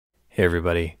Hey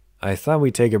everybody, I thought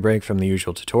we'd take a break from the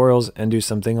usual tutorials and do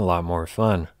something a lot more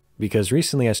fun. Because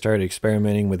recently I started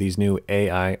experimenting with these new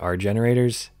AI art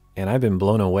generators, and I've been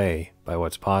blown away by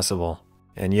what's possible.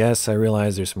 And yes, I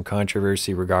realize there's some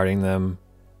controversy regarding them.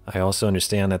 I also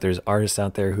understand that there's artists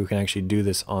out there who can actually do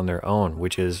this on their own,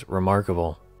 which is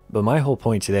remarkable. But my whole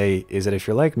point today is that if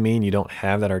you're like me and you don't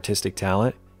have that artistic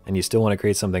talent, and you still want to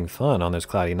create something fun on those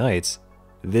cloudy nights,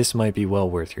 this might be well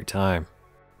worth your time.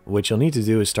 What you'll need to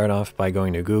do is start off by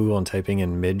going to Google and typing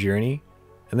in Midjourney,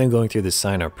 and then going through the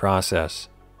sign up process.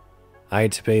 I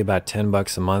had to pay about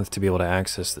 $10 a month to be able to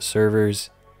access the servers,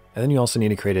 and then you also need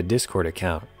to create a Discord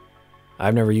account.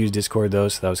 I've never used Discord though,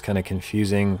 so that was kind of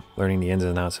confusing learning the ins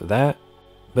and outs of that.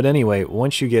 But anyway,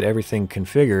 once you get everything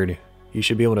configured, you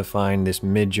should be able to find this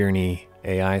Midjourney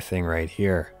AI thing right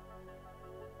here.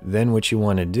 Then what you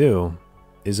want to do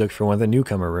is look for one of the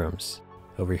newcomer rooms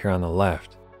over here on the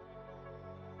left.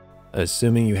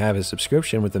 Assuming you have a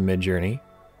subscription with the Midjourney,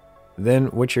 then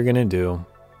what you're going to do,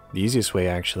 the easiest way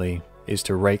actually, is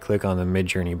to right click on the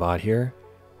Midjourney bot here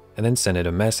and then send it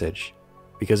a message,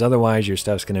 because otherwise your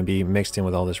stuff's going to be mixed in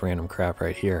with all this random crap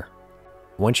right here.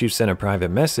 Once you've sent a private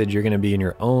message, you're going to be in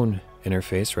your own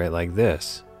interface right like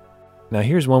this. Now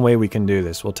here's one way we can do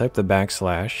this. We'll type the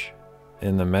backslash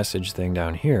in the message thing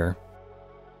down here,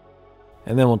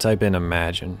 and then we'll type in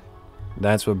imagine.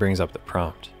 That's what brings up the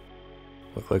prompt.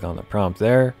 We'll click on the prompt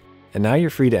there, and now you're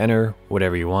free to enter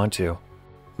whatever you want to.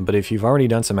 But if you've already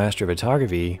done some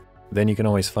astrophotography, then you can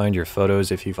always find your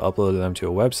photos if you've uploaded them to a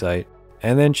website,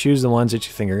 and then choose the ones that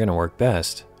you think are going to work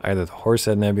best. Either the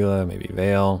Horsehead Nebula, maybe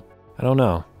Veil, I don't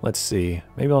know. Let's see,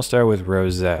 maybe I'll start with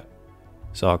Rosette.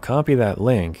 So I'll copy that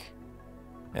link,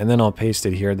 and then I'll paste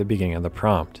it here at the beginning of the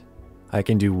prompt. I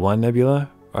can do one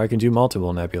nebula, or I can do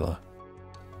multiple nebula.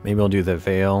 Maybe I'll do the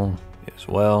Veil as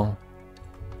well.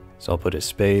 So I'll put a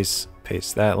space,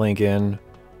 paste that link in,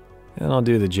 and I'll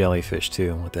do the jellyfish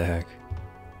too, what the heck.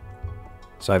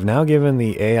 So I've now given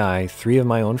the AI 3 of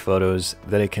my own photos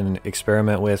that it can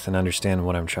experiment with and understand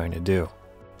what I'm trying to do.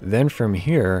 Then from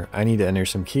here, I need to enter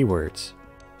some keywords.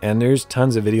 And there's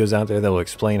tons of videos out there that will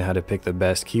explain how to pick the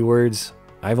best keywords.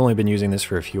 I've only been using this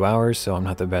for a few hours, so I'm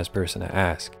not the best person to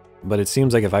ask. But it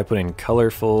seems like if I put in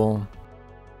colorful,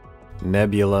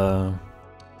 nebula,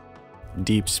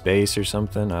 deep space or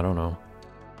something, I don't know.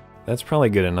 That's probably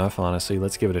good enough, honestly.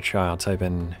 Let's give it a try. I'll type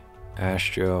in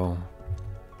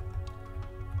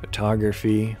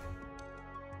Astrophotography.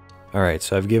 Alright,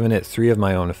 so I've given it 3 of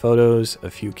my own photos, a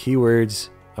few keywords.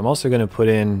 I'm also going to put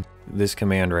in this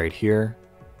command right here,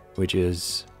 which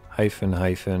is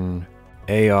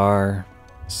AR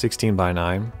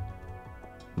 16:9.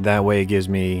 That way it gives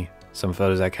me some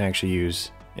photos I can actually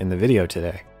use in the video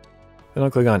today. Then I'll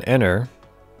click on enter.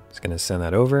 It's going to send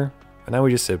that over, and now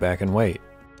we just sit back and wait.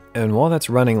 And while that's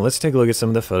running, let's take a look at some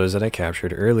of the photos that I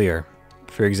captured earlier.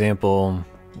 For example,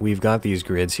 we've got these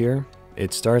grids here.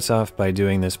 It starts off by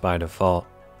doing this by default,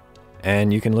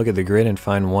 and you can look at the grid and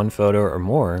find one photo or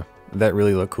more that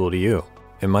really look cool to you.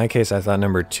 In my case, I thought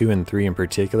number 2 and 3 in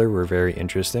particular were very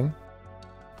interesting.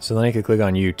 So then I could click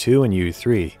on U2 and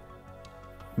U3.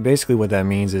 Basically what that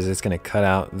means is it's going to cut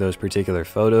out those particular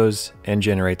photos and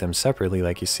generate them separately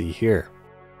like you see here.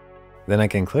 Then I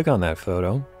can click on that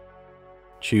photo,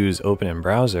 choose open in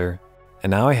browser,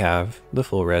 and now I have the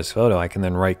full res photo. I can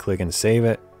then right click and save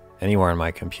it anywhere on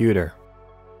my computer.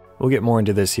 We'll get more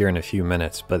into this here in a few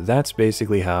minutes, but that's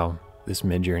basically how this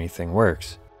Midjourney thing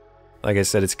works. Like I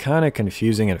said, it's kind of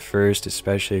confusing at first,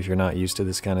 especially if you're not used to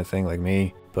this kind of thing like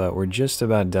me, but we're just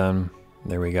about done.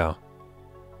 There we go.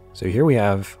 So here we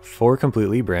have 4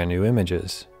 completely brand new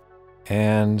images,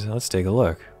 and let's take a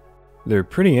look. They're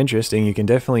pretty interesting. You can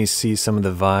definitely see some of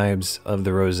the vibes of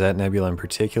the Rosette Nebula in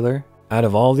particular. Out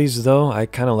of all these though, I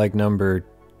kind of like number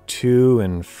 2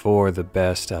 and 4 the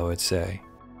best, I would say.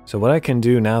 So what I can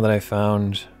do now that I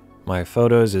found my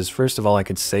photos is, first of all, I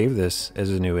could save this as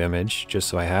a new image just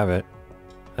so I have it.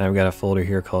 And I've got a folder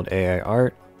here called AI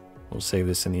Art. We'll save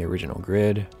this in the original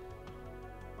grid.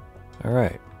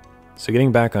 Alright, so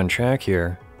getting back on track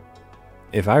here,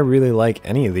 if I really like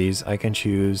any of these, I can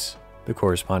choose the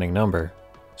corresponding number.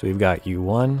 So we've got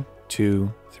U1,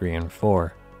 2, 3, and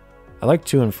 4. I like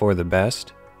 2 and 4 the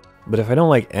best, but if I don't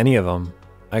like any of them,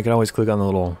 I can always click on the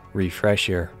little refresh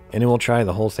here, and it will try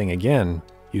the whole thing again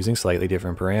using slightly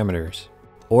different parameters.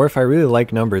 Or if I really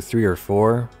like number 3 or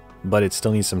 4, but it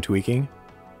still needs some tweaking,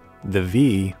 the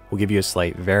V will give you a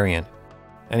slight variant.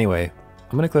 Anyway,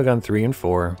 I'm going to click on 3 and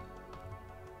 4.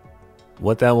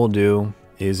 What that will do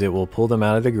is it will pull them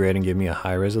out of the grid and give me a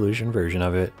high resolution version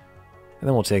of it, and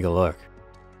then we'll take a look.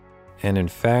 And in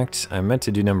fact, I meant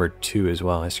to do number 2 as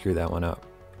well. I screwed that one up.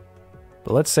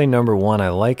 But let's say number 1, I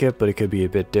like it, but it could be a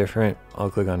bit different.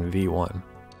 I'll click on V1.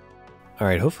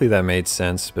 Alright, hopefully that made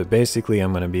sense, but basically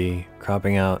I'm going to be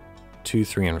cropping out 2,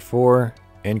 3, and 4,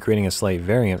 and creating a slight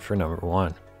variant for number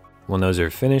 1. When those are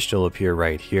finished, it'll appear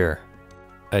right here.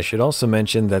 I should also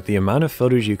mention that the amount of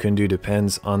photos you can do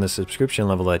depends on the subscription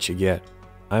level that you get.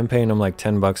 I'm paying them like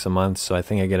 10 bucks a month, so I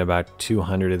think I get about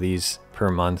 200 of these per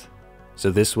month. So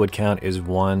this would count as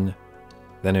 1,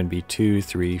 then it'd be 2,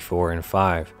 3, 4, and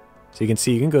 5. So you can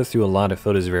see you can go through a lot of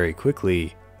photos very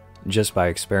quickly just by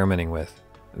experimenting with.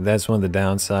 That's one of the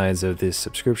downsides of this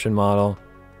subscription model.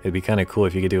 It'd be kind of cool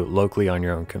if you could do it locally on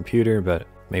your own computer, but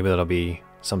maybe that'll be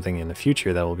something in the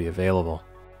future that will be available.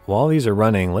 While these are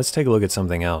running, let's take a look at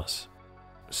something else.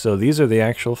 So these are the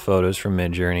actual photos from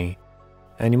Midjourney,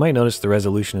 and you might notice the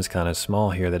resolution is kind of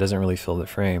small here. That doesn't really fill the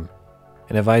frame.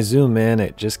 And if I zoom in,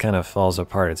 it just kind of falls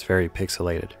apart. It's very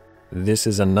pixelated. This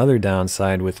is another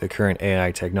downside with the current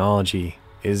AI technology,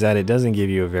 is that it doesn't give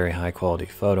you a very high quality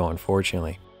photo,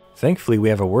 unfortunately. Thankfully, we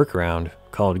have a workaround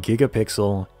called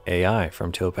Gigapixel AI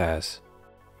from Topaz.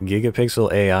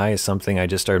 Gigapixel AI is something I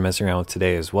just started messing around with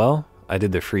today as well. I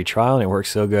did the free trial and it worked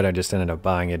so good I just ended up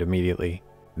buying it immediately.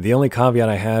 The only caveat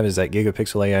I have is that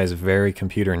Gigapixel AI is very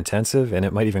computer intensive and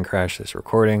it might even crash this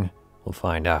recording. We'll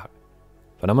find out.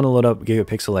 But I'm going to load up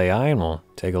Gigapixel AI and we'll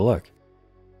take a look.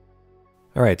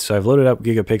 Alright, so I've loaded up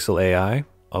Gigapixel AI.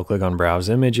 I'll click on Browse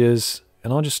Images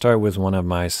and I'll just start with one of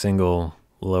my single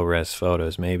low-res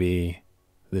photos, maybe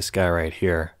this guy right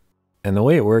here. And the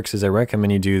way it works is I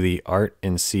recommend you do the Art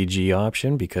and CG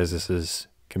option because this is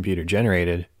computer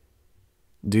generated.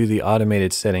 Do the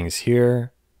automated settings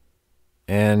here,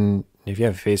 and if you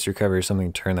have face recovery or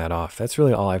something, turn that off. That's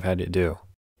really all I've had to do.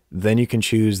 Then you can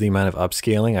choose the amount of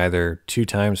upscaling, either 2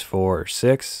 times 4 or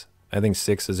 6. I think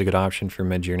 6 is a good option for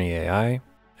Midjourney AI.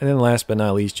 And then last but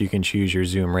not least, you can choose your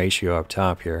zoom ratio up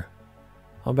top here.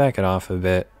 I'll back it off a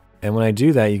bit. And when I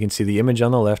do that, you can see the image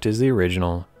on the left is the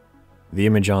original. The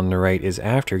image on the right is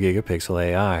after Gigapixel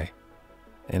AI.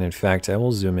 And in fact, I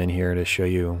will zoom in here to show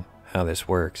you how this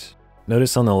works.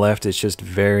 Notice on the left, it's just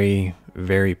very,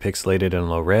 very pixelated and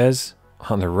low res.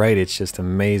 On the right, it's just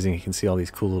amazing. You can see all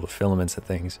these cool little filaments and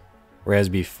things. Whereas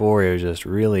before, it was just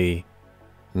really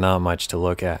not much to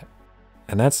look at.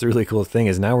 And that's the really cool thing,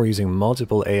 is now we're using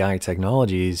multiple AI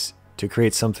technologies to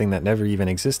create something that never even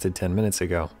existed 10 minutes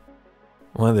ago.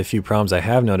 One of the few problems I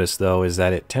have noticed though is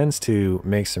that it tends to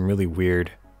make some really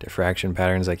weird diffraction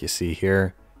patterns like you see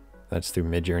here. That's through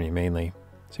Midjourney mainly.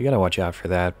 So you gotta watch out for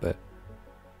that, but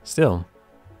still,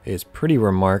 it's pretty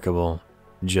remarkable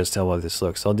just how well this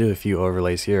looks. I'll do a few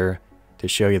overlays here to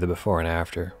show you the before and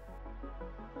after.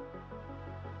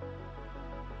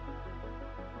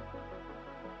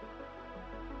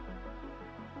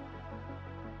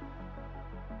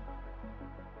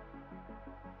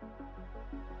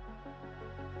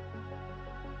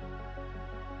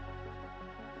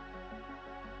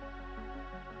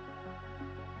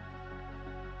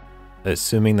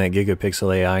 Assuming that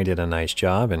Gigapixel AI did a nice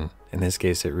job, and in this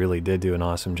case it really did do an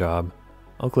awesome job,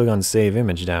 I'll click on Save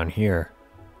Image down here.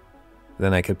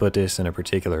 Then I could put this in a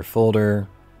particular folder,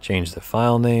 change the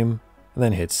file name, and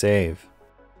then hit Save.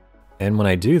 And when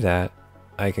I do that,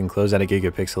 I can close out of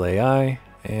Gigapixel AI,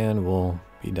 and we'll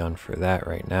be done for that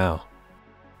right now.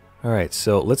 Alright,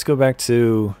 so let's go back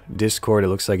to Discord. It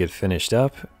looks like it finished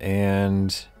up,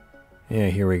 and yeah,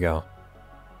 here we go.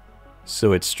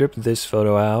 So it stripped this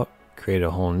photo out, create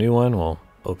a whole new one. We'll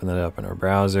open that up in our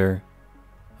browser.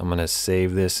 I'm going to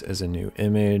save this as a new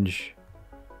image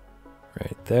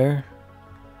right there.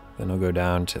 Then I'll go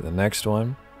down to the next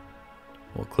one.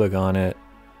 We'll click on it,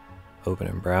 open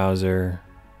in browser,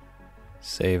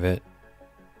 save it.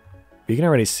 You can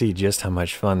already see just how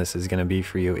much fun this is going to be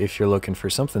for you if you're looking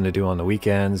for something to do on the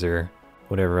weekends or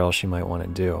whatever else you might want to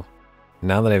do.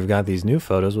 Now that I've got these new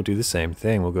photos, we'll do the same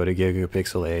thing. We'll go to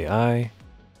Gigapixel AI.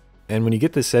 And when you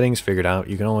get the settings figured out,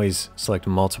 you can always select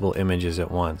multiple images at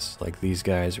once. Like these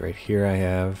guys right here I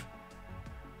have.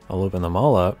 I'll open them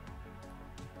all up.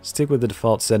 Stick with the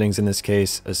default settings, in this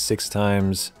case, a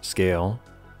 6x scale.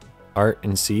 Art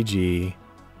and CG.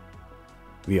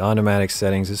 The automatic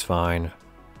settings is fine.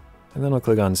 And then I'll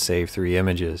click on Save 3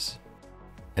 Images.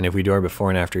 And if we do our before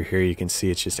and after here, you can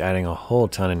see it's just adding a whole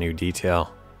ton of new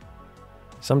detail.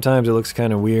 Sometimes it looks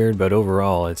kind of weird, but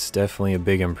overall it's definitely a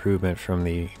big improvement from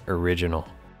the original.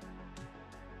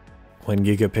 When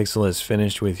Gigapixel is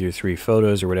finished with your 3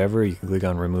 photos or whatever, you can click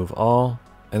on Remove All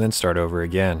and then start over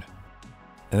again.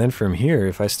 And then from here,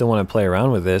 if I still want to play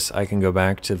around with this, I can go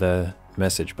back to the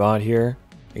message bot here.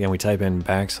 Again, we type in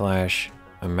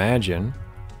 \imagine.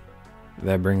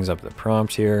 That brings up the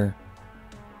prompt here.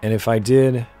 And if I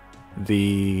did I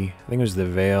think it was the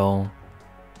Veil,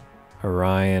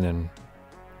 Orion, and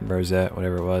Rosette,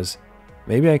 whatever it was.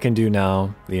 Maybe I can do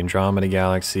now the Andromeda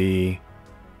Galaxy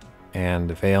and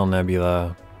the Veil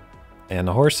Nebula and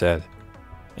the Horsehead.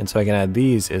 And so I can add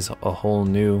these as a whole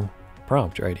new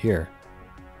prompt right here.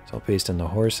 So I'll paste in the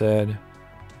Horsehead.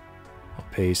 I'll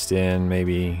paste in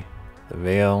maybe the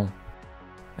Veil.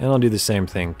 And I'll do the same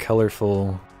thing.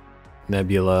 Colorful,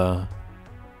 Nebula,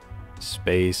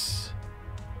 Space,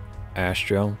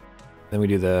 Astro. Then we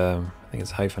do the, I think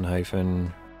it's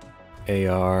hyphen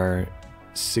AR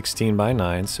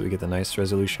 16:9, so we get the nice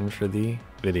resolution for the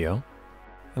video.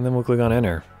 And then we'll click on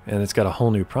enter. And it's got a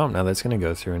whole new prompt now that's going to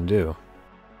go through and do.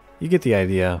 You get the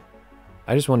idea.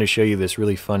 I just wanted to show you this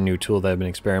really fun new tool that I've been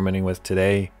experimenting with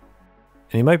today.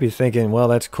 And you might be thinking, well,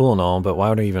 that's cool and all, but why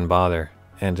would I even bother?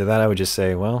 And to that I would just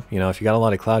say, well, you know, if you got a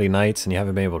lot of cloudy nights and you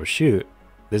haven't been able to shoot,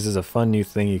 this is a fun new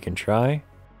thing you can try.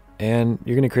 And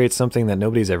you're going to create something that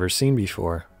nobody's ever seen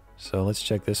before. So let's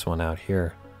check this one out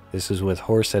here. This is with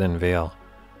Horsehead and Veil.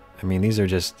 I mean, these are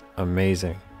just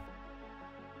amazing.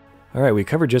 All right, we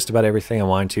covered just about everything I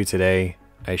wanted to today.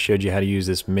 I showed you how to use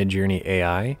this Midjourney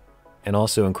AI and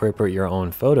also incorporate your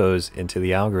own photos into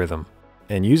the algorithm.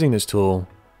 And using this tool,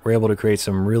 we're able to create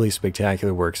some really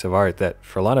spectacular works of art that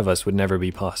for a lot of us would never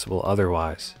be possible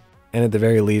otherwise. And at the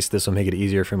very least, this will make it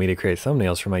easier for me to create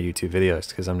thumbnails for my YouTube videos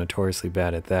because I'm notoriously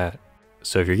bad at that.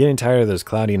 So if you're getting tired of those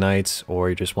cloudy nights or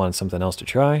you just want something else to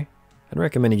try, I'd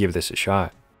recommend you give this a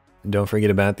shot. Don't forget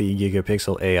about the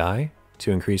Gigapixel AI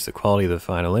to increase the quality of the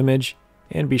final image,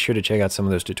 and be sure to check out some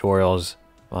of those tutorials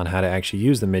on how to actually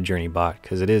use the Midjourney bot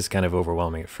because it is kind of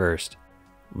overwhelming at first.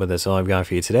 But that's all I've got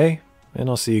for you today, and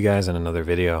I'll see you guys in another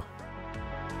video.